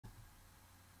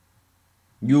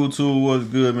YouTube, what's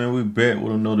good, man? We back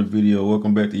with another video.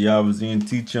 Welcome back to Yalvish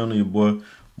Ent channel. Your boy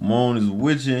Moan is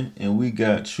witching, and we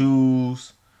got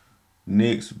choose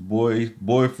next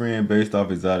boyfriend based off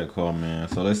exotic car, man.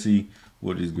 So let's see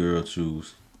what this girl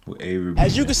choose.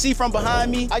 As you can see from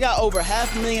behind me, I got over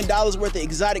 $500,000 worth of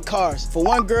exotic cars for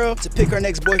one girl to pick her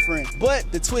next boyfriend.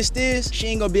 But the twist is, she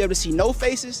ain't gonna be able to see no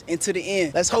faces until the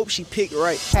end. Let's hope she picked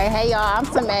right. Hey y'all, I'm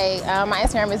Samay. My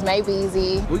Instagram is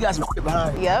Maybeezy. We got some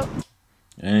behind me. Yep.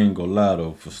 I ain't gonna lie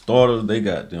though, for starters, they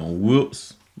got them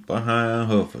whips behind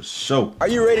her for sure. Are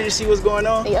you ready to see what's going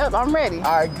on? Yep, I'm ready.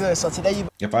 All right, good. So today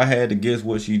If I had to guess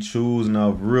what she choosing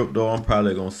off rip though, I'm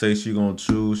probably gonna say she not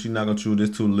gonna choose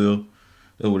this too little.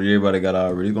 That's what everybody got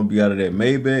already. It's gonna be out of that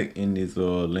Maybach and this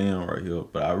lamb right here.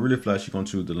 But I really feel like she gonna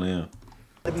choose the lamb.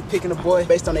 They be picking a boy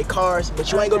based on their cars,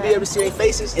 but you ain't gonna be able to see their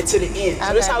faces until the end.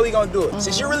 So that's how we gonna do it.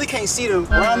 Since you really can't see them,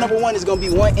 round number one is gonna be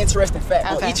one interesting fact.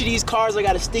 On each of these cars, I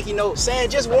got a sticky note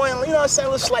saying just one, you know what I'm saying,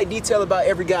 a little slight detail about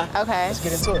every guy. Okay. Let's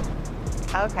get into it.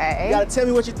 Okay. You gotta tell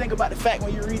me what you think about the fact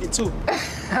when you read it too.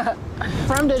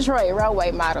 From Detroit, runway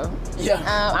model. Yeah.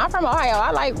 I'm from Ohio.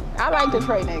 I like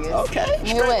Detroit niggas. Okay.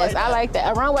 Midwest. I like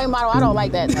that. A runway model, I don't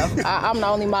like that though. I'm the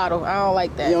only model. I don't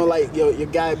like that. You don't like your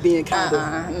guy being kind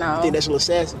of. No. You think that's a little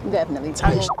sassy? Definitely.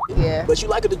 Tight Yeah. But you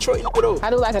like a Detroit nigga though.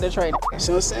 I do like a Detroit nigga.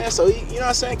 See what I'm saying? So you know what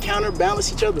I'm saying?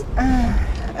 Counterbalance each other.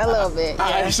 A little bit.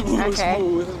 All right, let's move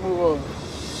on.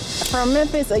 From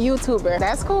Memphis, a YouTuber.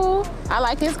 That's cool. I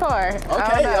like his car.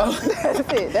 Okay, yo. That's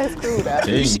it. That's cool though.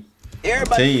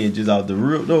 Tell you, just out the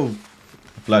rip though,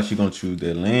 I feel like she gonna choose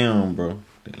that lamb, bro.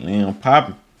 That lamb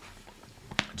popping.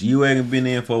 G-Wagon been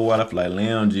in for a while. I feel like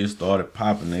lamb just started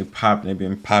popping. They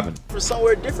been popping. For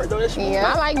somewhere different though, that's cool.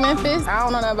 Yeah, I like Memphis. I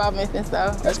don't know nothing about Memphis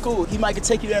though. That's cool. He might could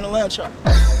take you there in a lamb truck.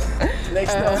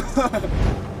 Next up.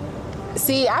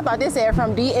 See, I thought this said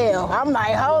from DL. I'm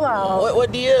like, hold on.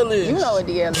 What DL is? You know what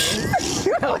DL is.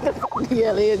 You know what the fuck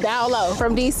DL is. Down low.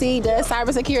 From DC, does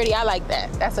cybersecurity. I like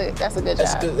that. That's a good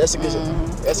job.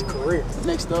 That's a career.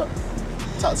 Next up,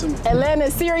 talk to me. Atlanta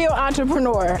serial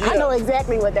entrepreneur. Yeah. I know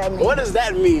exactly what that means. What does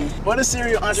that mean? What is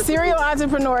serial entrepreneur? Serial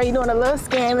entrepreneur. You doing a little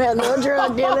scamming, a little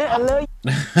drug dealing, a little.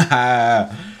 That's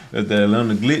that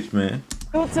Atlanta glitch, man.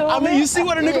 I mean, you see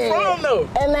what a nigga from though.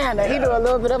 Atlanta, he do a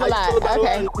little bit of a lot.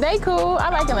 Okay, they cool. I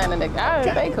like Atlanta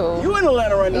niggas. They cool. You in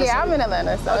Atlanta right now? Yeah, I'm in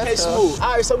Atlanta. So okay, smooth.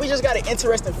 All right, so we just got an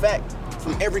interesting fact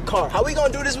from every car. How we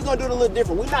gonna do this? We're gonna do it a little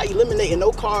different. We're not eliminating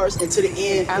no cars until the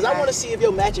end, because I want to see if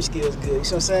your matching skills good. You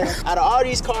see what I'm saying? Out of all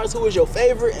these cars, who is your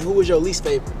favorite and who is your least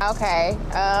favorite? Okay.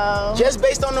 Just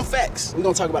based on them facts, we're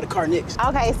gonna talk about the car next.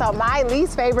 Okay, so my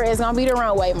least favorite is gonna be the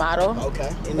runway model.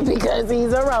 Okay. Because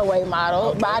he's a runway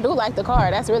model. Okay. But I do like the car.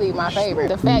 That's really my favorite.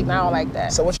 The fact, I don't like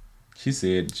that. So what? She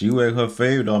said G-Wagon her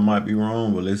favorite. I might be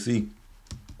wrong, but let's see.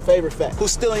 Favorite fact.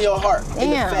 Who's still in your heart? Damn. In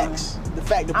the facts. The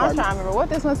fact department. I'm trying to remember what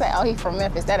this one say. Oh, he's from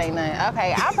Memphis. That ain't nothing.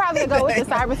 Okay, I'll probably go with the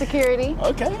cybersecurity.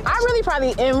 Okay. I really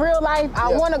probably, in real life, I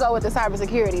want to go with the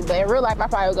cybersecurity, but in real life, I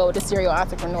probably would go with the serial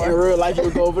entrepreneur. In real life, you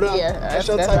would go over there? Yeah, that's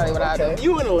probably what I do.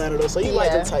 You in Atlanta though, so you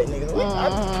like the tight niggas.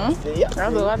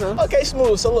 I do. Okay,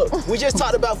 smooth. So look, we just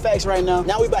talked about facts right now.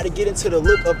 Now we about to get into the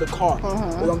look of the car.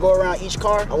 We're gonna go around each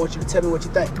car. I want you to tell me what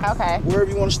you think. Okay. Wherever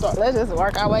you want to start. Let's just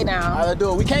work our way down. All right, let's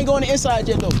do it. We can't go on the inside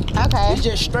yet though. Okay. It's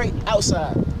just straight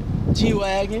outside.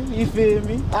 G-Wagon, you feel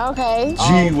me? Okay.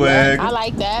 G-Wagon. I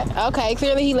like that. Okay,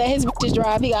 clearly he let his bitches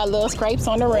drive. He got little scrapes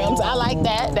on the rims. I like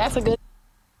that. That's a good.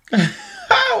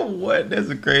 What? That's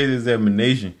a crazy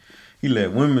examination. He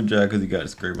let women drive because he got a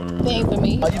scrape on the rim. Thing for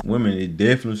me. Women, they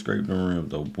definitely scrape the rim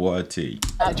though, boy, I tell you.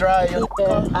 I drive your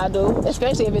car. I do,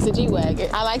 especially if it's a G-Wagon.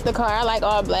 I like the car. I like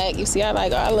all black. You see, I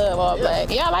love all black.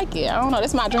 Yeah, I like it. I don't know.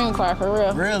 That's my dream car for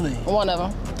real. Really? One of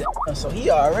them. Damn, so he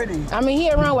already. I mean, he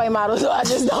a runway model, so I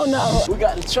just don't know. We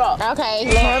got the chop.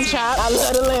 Okay, lamb chop. I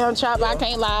love the lamb chop. I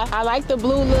can't lie. I like the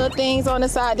blue little things on the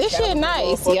side. This shit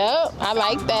nice. Yup, I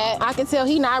like that. I can tell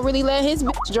he not really letting his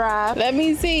bitch drive. Let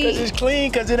me see. Cause it's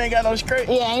clean, cause it ain't got no scrape.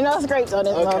 Yeah, ain't no scrapes on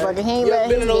this motherfucker. He ain't letting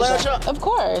his been in a lamb chop? Of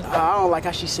course. I don't like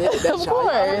how she said it. Of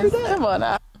course. Come on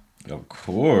now. Of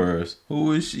course.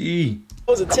 Who is she?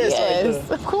 It was a test. Yes,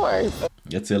 of course.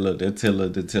 They tell her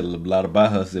a lot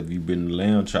about her if you've been in the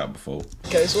lamb chop before.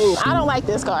 Okay, so I don't like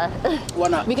this car. Why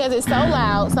not? Because it's so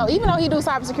loud. So even though he do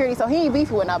cybersecurity, so he ain't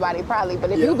beefing with nobody probably.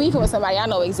 But if you beefing with somebody, I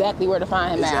know exactly where to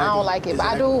find him at. I don't like it, but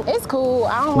I do. It's cool.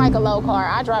 I don't like a low car.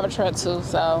 I drive a truck too,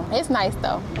 so it's nice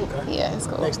though. Okay. Yeah, it's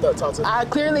cool. Next up, talk to me. I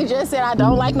clearly just said I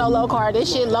don't like no low car.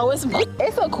 This shit low as fuck.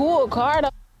 It's a cool car though.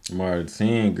 Smart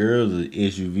 10 girls are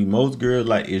SUV. Most girls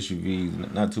like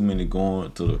SUVs. Not too many going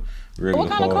to the regular What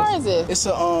kind of car is it? It's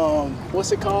a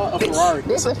what's it called? A Ferrari.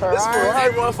 This is a Ferrari. It's a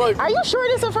Ferrari, motherfucker. Are you sure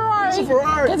this is a Ferrari? It's a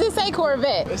Ferrari. Because it say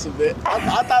Corvette. It's a bit.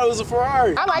 I thought it was a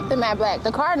Ferrari. I like the matte black.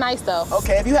 The car nice though.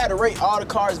 Okay, if you had to rate all the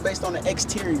cars based on the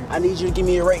exterior, I need you to give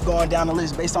me a rate going down the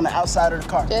list based on the outside of the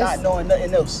car, not knowing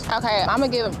nothing else. Okay, I'm gonna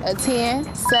give it a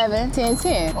 10, 7, 10,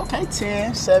 10. Okay,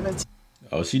 10, 7, 10.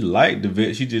 Oh, she liked the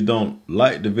vet. She just don't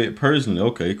like the vet personally.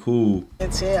 Okay, cool.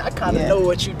 10. I kind of know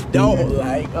what you don't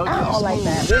like. Okay, I don't like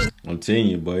that. I'm telling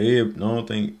you, but I don't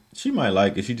think she might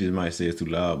like it. She just might say it's too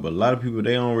loud. But a lot of people,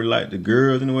 they don't really like the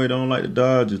girls anyway. They don't like the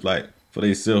dog, just like for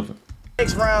themselves.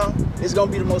 Next round is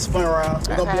gonna be the most fun round.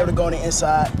 We're gonna be able to go on the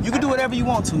inside. You can do whatever you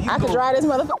want to. You I can drive this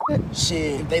motherfucker.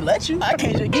 Shit, if they let you, I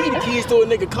can't just give you the keys to a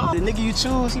nigga car. The nigga you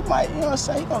choose, he might, you know what I'm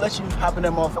saying? He gonna let you hop in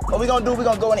that motherfucker. What we gonna do, we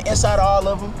gonna go on the inside of all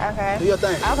of them. Okay. Do your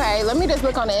thing. Okay, let me just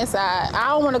look on the inside. I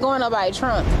don't want to go in nobody's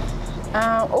trunk.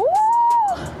 Ooh.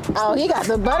 Oh, he got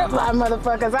the butterfly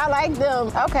motherfuckers. I like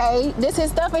them. Okay, this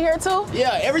his stuff in here too?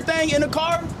 Yeah, everything in the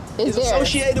car is theirs.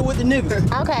 associated with the nigga.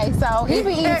 Okay, so he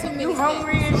be eating too many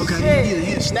snacks. Okay,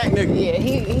 he a snack nigga. Yeah,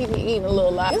 he be eating a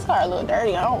little lot. This car a little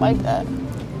dirty. I don't like that.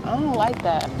 I don't like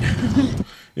that.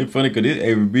 It's funny because this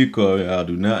AVB car, I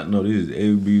do not know this is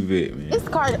AVB vet, man. This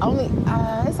car only,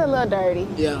 it's a little dirty.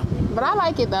 Yeah. But I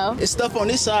like it though. It's stuff on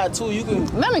this side too. You can.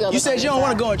 Let me go. You said you don't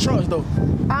want to go in trunks though.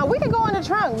 We can go in the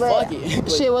trunk, but fuck it.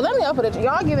 Shit, well let me open it.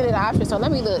 Y'all giving it an option, so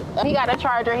let me look. He got a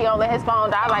charger. He don't let his phone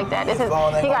die. I like that. This is.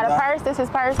 He got a purse. This is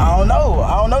purse. I don't know.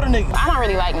 I don't know the nigga. I don't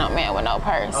really like no man with no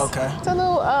purse. Okay. It's a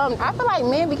little. I feel like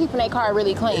men be keeping their car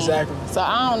really clean. Exactly. So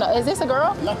I don't know. Is this a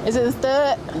girl? No. Is it a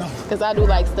stud? No. Because I do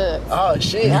like studs. Oh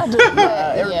shit. I do.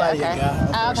 Everybody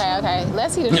yeah, a guy. Okay.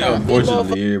 Let's see the trunk.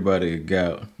 Unfortunately, everybody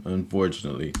got.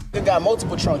 Unfortunately. It got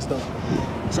multiple trunks though.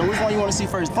 So which one you want to see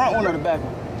first? Front one or the back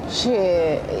one?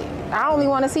 Shit. I only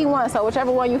want to see one, so whichever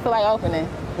one you feel like opening.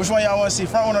 Which one y'all want to see?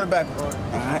 Front one or the back one?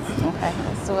 All right. Okay,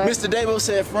 let's do it. Mr. Davo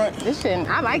said front. This shit,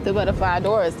 I like the butterfly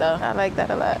doors though. I like that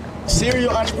a lot. Serial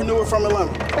entrepreneur from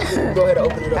Atlanta. Go ahead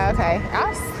and open it up. Okay,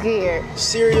 I'm scared.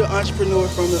 Serial entrepreneur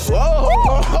from the.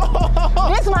 Whoa!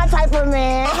 This my type of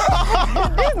man.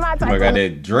 This my type I of got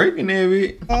that Drake in there,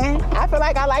 bit. man. I feel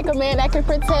like I like a man that can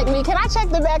protect me. Can I check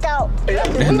the back out?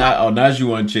 Now you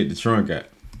want to check the trunk out.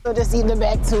 So just eat the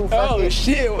back too. Fuck Oh it.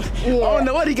 shit! Yeah. I don't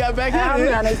know what he got back I'm here.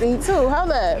 gonna see too.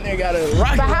 Hold up. They got a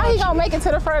rocket. But how he launcher. gonna make it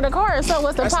to the front of the car? So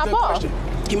what's the That's a pop good off? question.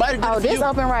 He might have did Oh, it for this you.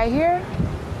 open right here.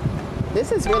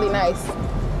 This is really nice.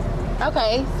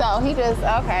 Okay, so he just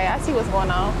I see what's going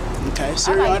on. Okay,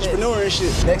 serial like this. entrepreneur and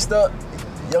shit. Next up,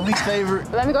 your least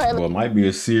favorite. Let me go ahead and Well, look it might be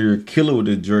a serial killer with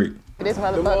the Drake. at this The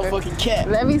motherfucker. motherfucking cat.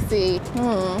 Let me see.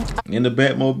 In the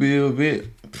Batmobile, bit.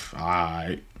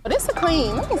 Alright. But this is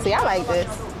clean. Let me see. I like this.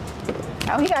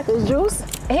 Oh, he got this juice.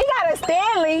 He got a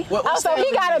Stanley. What So he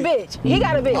Stanley got a mean? bitch. He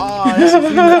got a bitch. Oh, that's a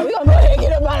So we gonna go ahead and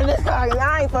get up out of this car, 'cause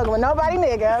I ain't fucking with nobody,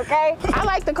 nigga, okay? I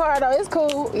like the car, though. It's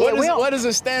cool. Yeah, What is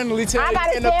a Stanley tell I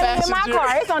got a in the Stanley in passenger? my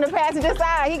car. It's on the passenger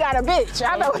side. He got a bitch.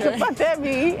 I know what the Okay. fuck that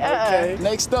mean. Okay.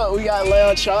 Next up, we got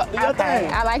lamb chop. Do your Okay,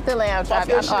 thing. I like the lamb chop.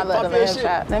 your I shit, love the pop your lamb shit.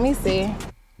 chop. Let me see.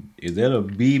 Is that a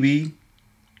BBL?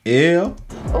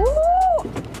 Ooh,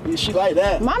 Yeah, she like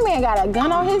that. my man got a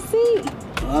gun on his seat.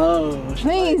 Oh, she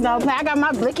Please like don't play. I got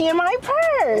my blicky in my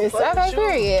purse. Fuck Okay, you.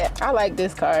 period. I like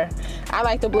this car. I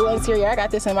like the blue interior. I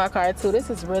got this in my car too. This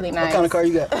is really nice. What kind of car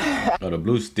you got? Oh, the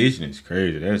blue stitching is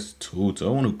crazy. That's too. I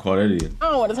wonder who car that is. I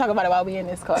don't want to talk about it while we in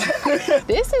this car.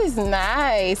 This is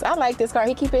nice. I like this car.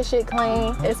 He keep his shit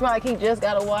clean. It smell like he just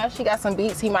got a wash. He got some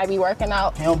beats. He might be working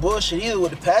out. He don't bullshit either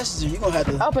with the passenger. You gonna have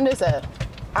to. Open this up.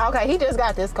 Okay, he just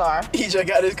got this car. He just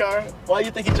got this car? Why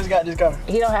you think he just got this car?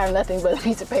 He don't have nothing but a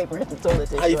piece of paper and some toilet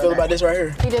tissue. How you feel about this right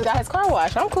here? He just got his car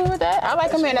washed. I'm cool with that. I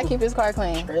like a man that keep his car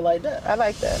clean. Straight like that. I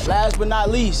like that. Last but not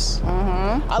least,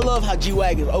 I love how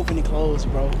G-Wagons open and close,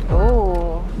 bro.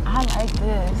 Ooh, I like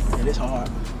this. It is hard.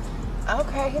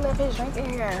 Okay, he left his drink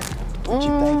in here. What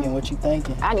you thinking? What you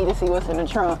thinking? I need to see what's in the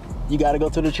trunk. You gotta go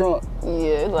to the trunk. Yeah,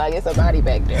 it's like it's a body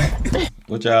back there.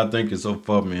 What y'all think is so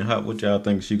far, man? What y'all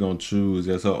think she gonna choose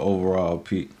as her overall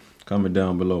pick? Comment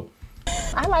down below.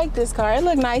 I like this car. It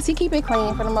look nice. He keep it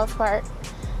clean for the most part.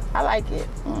 I like it.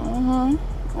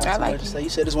 I like it. So you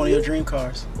said it's one of your dream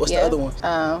cars. What's the other one?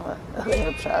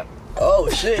 Lamb chop. Oh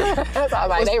shit. That's all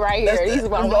like they right here. These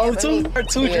Them one the only for two. me. Her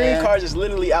two dream Yeah. cars is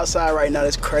literally outside right now.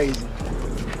 That's crazy.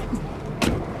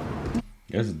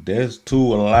 That's two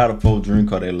a lot of folks dream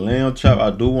car. That lamb chop,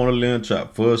 I do want a lamb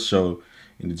chop for sure.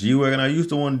 In the G-Wagon, I used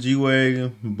to want a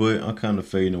G-Wagon, but I'm kind of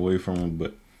fading away from them.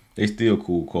 But they still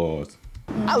cool cars.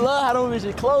 I love how them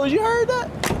bitches close. You heard that?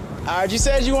 Alright, you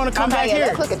said you want to come back here.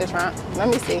 Let's look at the trunk. Let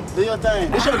me see. Do your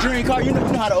thing. This your dream car. You know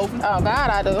how to open it. Oh, God,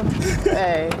 I do.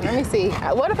 Hey, let me see.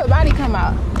 What if a body come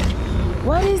out?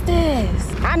 What is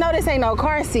this? I know this ain't no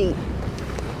car seat.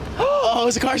 Oh,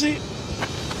 it's a car seat?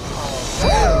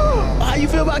 How you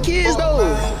feel about kids,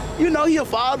 though? You know he a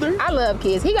father. I love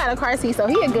kids. He got a car seat, so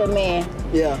he a good man.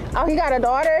 Yeah. Oh, he got a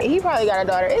daughter? He probably got a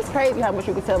daughter. It's crazy how much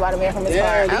you can tell about a man from his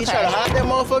car. Yeah, you try to hide that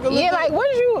motherfucker? Yeah, like, what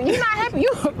did you not happy?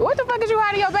 What the fuck is you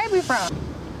hiding your baby from?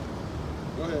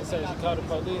 Go ahead. Sir, she called the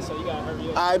police, so you gotta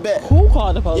hurry up. I bet. Who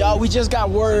called the police? Y'all, we just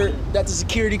got word that the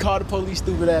security called the police,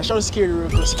 stupid ass. Show the security real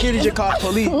quick. Security just called the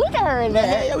police. Look at her in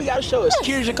there. Yeah, we gotta show it.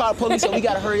 Security just called the police, so we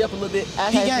gotta hurry up a little bit.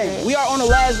 Okay, P-game. We are on the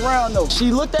last round, though.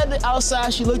 She looked at the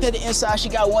outside, she looked at the inside. She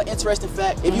got one interesting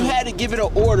fact. If you had to give it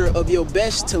an order of your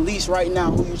best to least right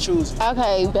now, who you choosing?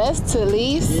 Okay, best to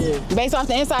least? Yeah. Based off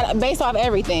the inside, based off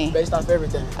everything? Based off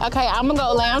everything. Okay, I'm gonna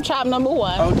go lamb chop number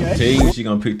 1. Okay. Tell you she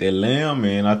gonna pick that lamb,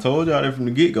 man. I told y'all that from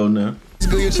the get-go now. It's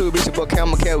good YouTube, it's your boy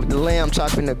Camel Cat with the lamb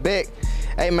chop in the back.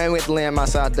 Hey man, we got the lamb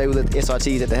outside today. We let the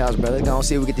SRTs at the house, bro. Let's go and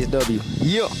see if we get this W.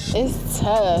 Yeah. It's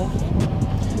tough.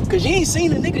 Cause you ain't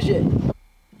seen the niggas yet.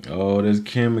 Oh, that's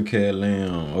Chemical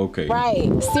lamb. Okay.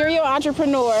 Right. Serial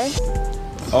entrepreneur.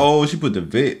 Oh, she put the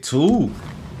vet too.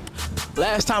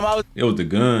 Last time I was It was the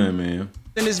gun, man.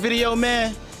 in this video,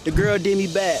 man, the girl did me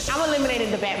bad. I'm eliminating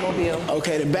the Batmobile.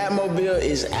 Okay, the Batmobile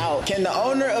is out. Can the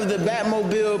owner of the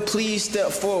Batmobile please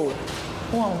step forward?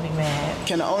 Won't be mad.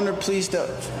 Can the owner please step?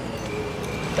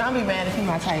 Don't be mad if he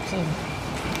my type too.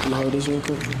 Can you hold this real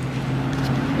quick?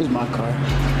 This is my car.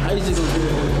 I used to go do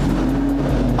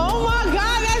it. Oh my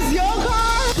God, that's your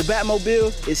car? The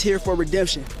Batmobile is here for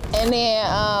redemption. And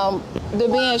then the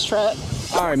Benz truck.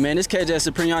 All right, man. This KJ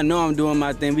Supreme. Y'all know I'm doing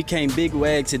my thing. We came big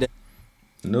wag today.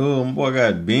 No, my boy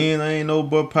got Ben. I ain't no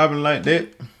boy popping like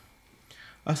that.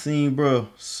 I seen bro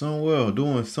somewhere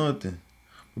doing something.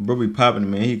 Bro be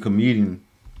popping, man. He a comedian.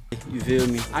 You feel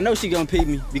me? I know she gonna pick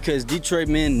me because Detroit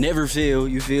men never fail.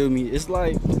 You feel me? It's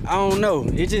like I don't know.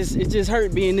 It just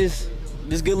hurt being this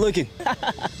good looking.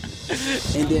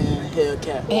 And then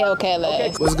Hellcat. Hellcat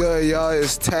last. What's good, y'all?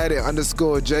 It's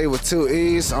Tatted_J with 2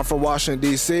 E's. I'm from Washington,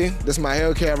 D.C. This is my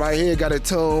Hellcat right here. Got it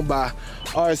tuned by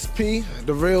RSP,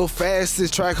 the real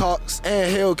fastest Trackhawks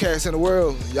and Hellcats in the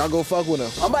world. Y'all go fuck with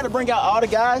them. I'm about to bring out all the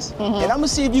guys, and I'm gonna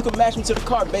see if you can match them to the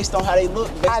car based on how they look,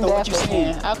 based on what you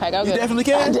seen. Okay, go You get definitely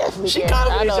can? I definitely she can.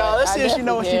 confident, I know y'all. it. Let's I see if she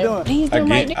know what she's doing. Please don't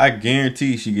make me. I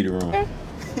guarantee she get it wrong.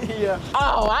 Yeah.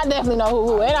 Oh, I definitely know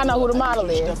who, and I know who the model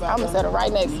is. I'm gonna set her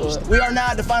right next to it. We are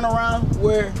now at the final round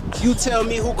where you tell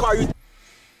me who car you.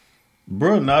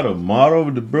 Bro, not a model.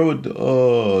 The bro with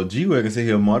the G-Wagon said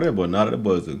he a model, but not that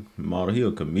boy's a model. He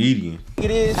a comedian.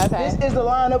 It is. Okay. This is the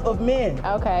lineup of men.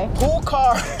 Okay. Who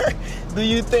car do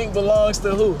you think belongs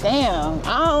to who? Damn,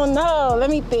 I don't know. Let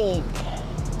me think.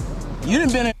 You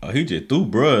done been in Oh, he just threw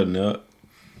bruh now.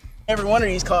 every one of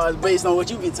these cars based on what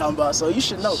you been talking about, so you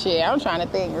should know. Shit, I'm trying to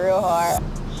think real hard.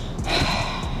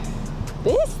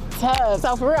 This tough.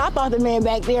 So for real, I thought the man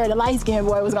back there, the light-skinned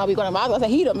boy, was gonna be going to model. I was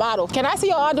gonna say he the model. Can I see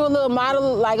y'all do a little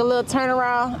model, like a little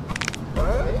turnaround?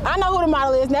 I know who the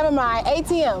model is. Never mind.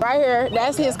 ATM right here.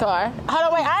 That's his car. Hold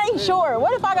on, wait. I ain't sure.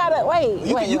 What if I gotta wait?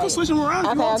 You can switch them around.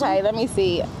 If you want Okay. Let me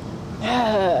see.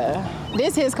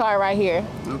 This his car right here.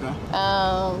 to. Okay.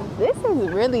 This is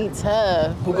really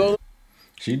tough. Who goes?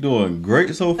 She doing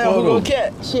great so far Who though. goes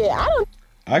cat? Shit, I don't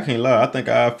I can't lie. I think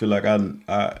I feel like I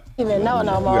even know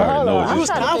no We more. already Hold know on. this. I'm You was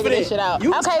trying to figure confident. this shit out.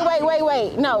 You was Okay,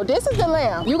 wait. No, this is the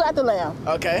lamb. You got the lamb.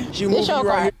 Okay. She This moved your you car.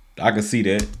 right here. I can see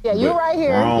that. Yeah, you but right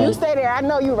here. wrong. You stay there. I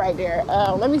know you right there.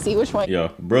 Let me see which one Yeah,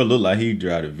 bro, look like he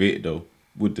drive the vet though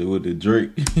with the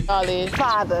Drake. y'all is.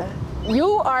 Father,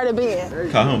 you are the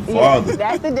Ben. Call him Yeah, father.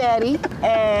 that's the daddy,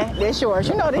 and this yours.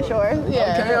 You know this yours.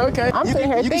 Yeah. Okay. I'm you sitting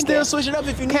can, here you thinking. can still switch it up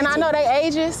if you need Can to. I know their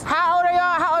ages? How old are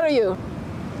y'all? How old are you?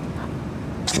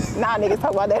 Nah, niggas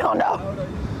talk about they don't know.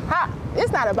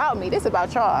 It's not about me. This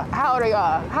about y'all. How old are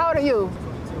y'all? How old are you?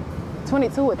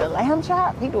 22 with the lamb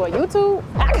chop? He doing YouTube?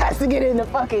 I got to get into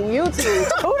fucking YouTube.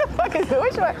 Who the fuck is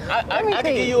which one? I Let me can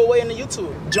see. give you away in the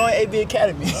YouTube. Join AB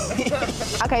Academy.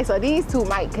 Okay, so these two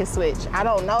might can switch. I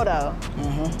don't know though.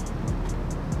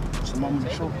 It's a moment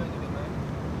of truth.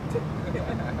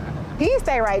 He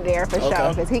stay right there for sure, Okay.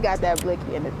 because he got that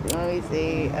blicky in the let me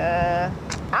see.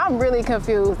 I'm really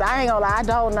confused. I ain't gonna lie, I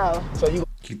don't know. So you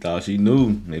She thought she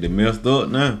knew. They done messed up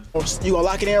now. gonna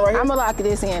lock it in right here? I'm gonna lock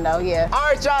this in though, yeah. All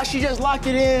right, y'all, she just locked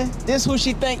it in. This who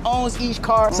she think owns each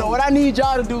car. So what I need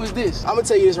y'all to do is this. I'm gonna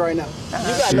tell you this right now.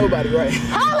 You got nobody right.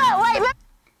 Hold up, wait, let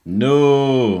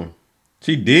No.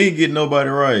 She didn't get nobody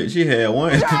right. She had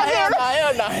one.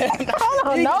 Hell no. hold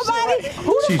on, nobody?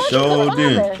 Who the She showed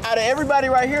in. Out of everybody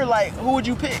right here, like, who would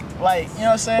you pick? Like, you know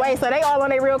what I'm saying? Wait, so they all on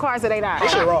their real cars, or they not?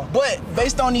 This shit wrong. But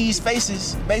based on these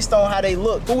faces, based on how they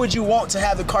look, who would you want to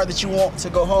have the car that you want to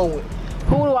go home with?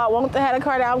 Who do I want to have the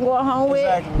car that I'm going home with?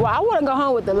 Exactly. Well, I want to go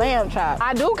home with the lamb chop.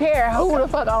 I do care who the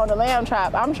fuck own the lamb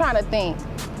chop. I'm trying to think.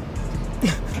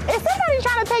 Is somebody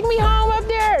trying to take me home up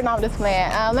there? No, I'm just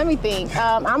playing. Let me think.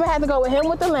 I'm gonna have to go with him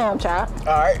with the lamb chop.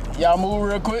 All right, y'all move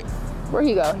real quick. Where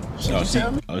he go? She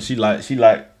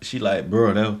like,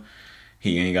 bro, though.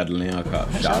 He ain't got the lamb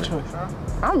chop. Shot him.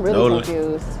 I'm really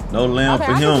confused. No lamb for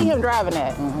I him. can see him driving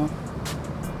that.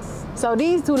 So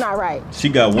these two not right. She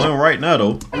got one right now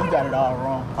though. You got it all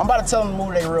wrong. I'm about to tell them to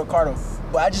move their real car though.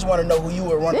 But I just want to know who you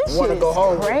would want to go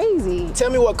home with. Crazy.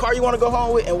 Tell me what car you want to go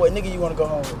home with and what nigga you want to go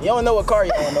home with. You don't know what car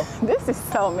you want to know. This is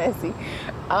so messy.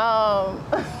 I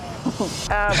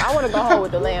want to go home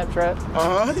with the lamb truck.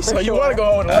 So you want to go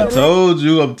home with the I lamb? told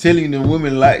you, I'm telling you, the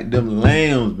women like them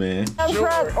lambs, man. Lamb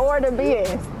truck or the Benz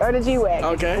or the G-Wagon.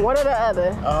 Okay. One or the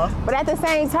other. But at the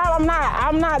same time,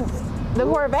 I'm not. The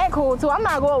Corvette cool too. I'm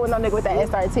not going with no nigga with that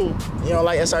SRT. You don't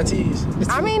like SRTs?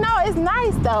 I mean, no, it's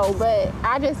nice though, but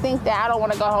I just think that I don't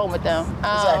want to go home with them.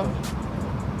 Exactly.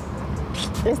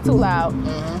 It's too loud.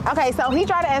 Okay, so he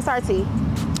drive the SRT.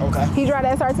 Okay. He drive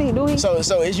the SRT, do he? So is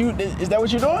that what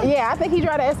you're doing? Yeah, I think he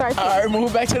drive the SRT. All right,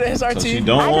 move back to the SRT. So she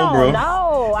don't I want, bro. don't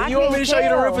know. You want me to show you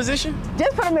the real position?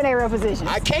 Just put him in their real position.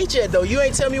 I can't yet though. You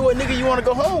ain't tell me what nigga you want to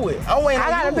go home with. I'm waiting on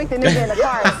you. I gotta pick the nigga in the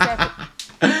car in a second.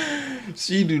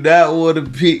 She do not want to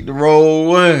pick the wrong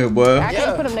one, boy. I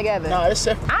can't put them together. No, it's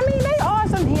separate. I mean, they are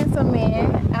some handsome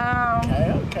men.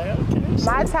 Okay.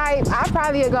 My type, I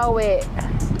probably would go with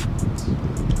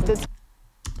the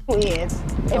twins.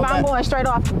 If I'm going straight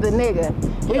off the nigga.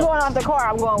 We going off the car,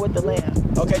 I'm going with the lamb.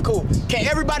 Okay, cool. Can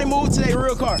everybody move to their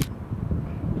real car?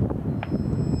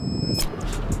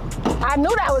 I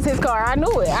knew that was his car. I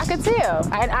knew it. I could tell.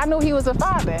 I knew he was a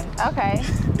father. Okay.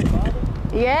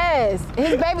 Yes.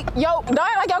 His baby. Yo, don't you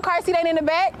like your car seat ain't in the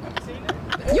back?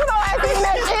 You know I seen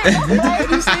that shit. Like,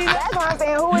 you see, that's why I'm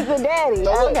saying, who is the daddy?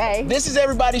 So look, Okay. this is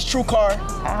everybody's true car.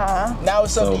 Now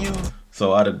it's up to you.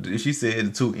 So she said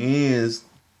the two ends,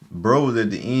 bro was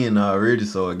at the end already,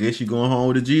 so I guess you going home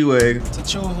with the G-Wagon. To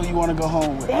choose who you want to go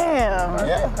home with. Damn.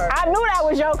 Yeah. I knew that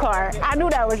was your car. I knew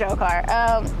that was your car.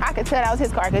 I could tell that was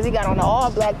his car because he got on the all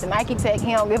black, the Nike Tech.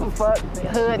 He don't give a fuck.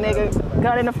 Hood nigga,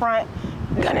 gun in the front,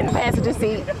 gun in the passenger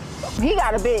seat. He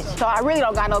got a bitch, so I really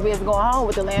don't got no business going home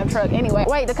with the lamb truck anyway.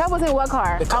 Wait, the couple's in what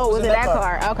car? The Oh, it was couple's in that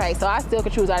car. Okay, so I still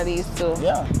could choose out of these two.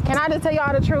 Yeah. Can I just tell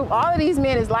y'all the truth? All of these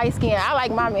men is light skinned. I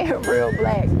like my man real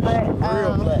black, but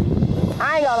Real black.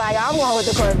 I ain't gonna lie, y'all. I'm going with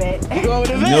the Corvette. You going with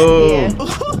the vet?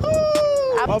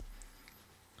 No.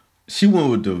 She went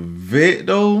with the vet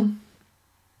though.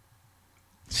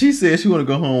 She said she want to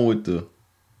go home with the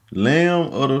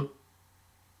lamb or the.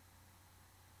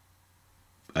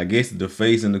 I guess the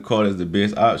face in the car is the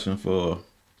best option for.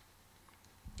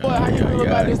 Well, how you feel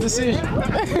about this decision?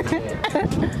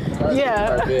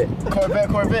 Yeah.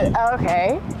 Corvette.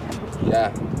 Okay.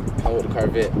 Yeah, I'm with the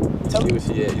Corvette. Tell See what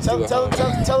she at. You see what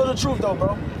her the truth though, bro.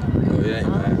 Oh, it ain't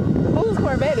mine. Whose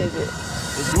Corvette is it?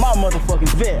 It's my motherfucking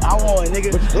vet. I want it,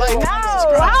 nigga. Like,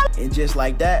 No. and just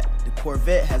like that, the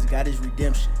Corvette has got its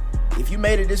redemption. If you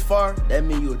made it this far, that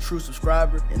means you're a true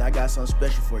subscriber, and I got something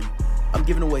special for you. I'm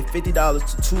giving away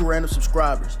 $50 to 2 random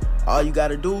subscribers. All you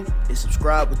gotta do is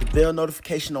subscribe with the bell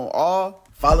notification on all,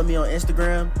 follow me on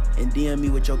Instagram, and DM me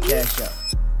with your cash out.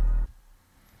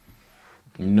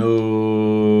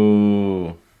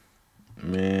 No.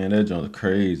 Man, that joint's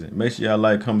crazy. Make sure y'all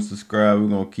like, comment, subscribe. We're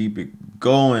going to keep it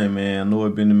going, man. I know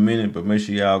it's been a minute, but make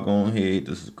sure y'all go ahead hit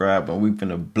the subscribe button. We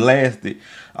finna blast it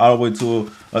all the way to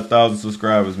 1,000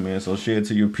 subscribers, man. So share it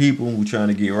to your people who trying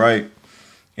to get right.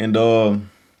 And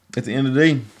at the end of the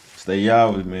day, stay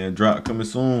Yalvish, man. Drop coming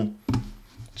soon.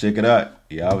 Check it out.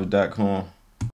 Yalvish.com.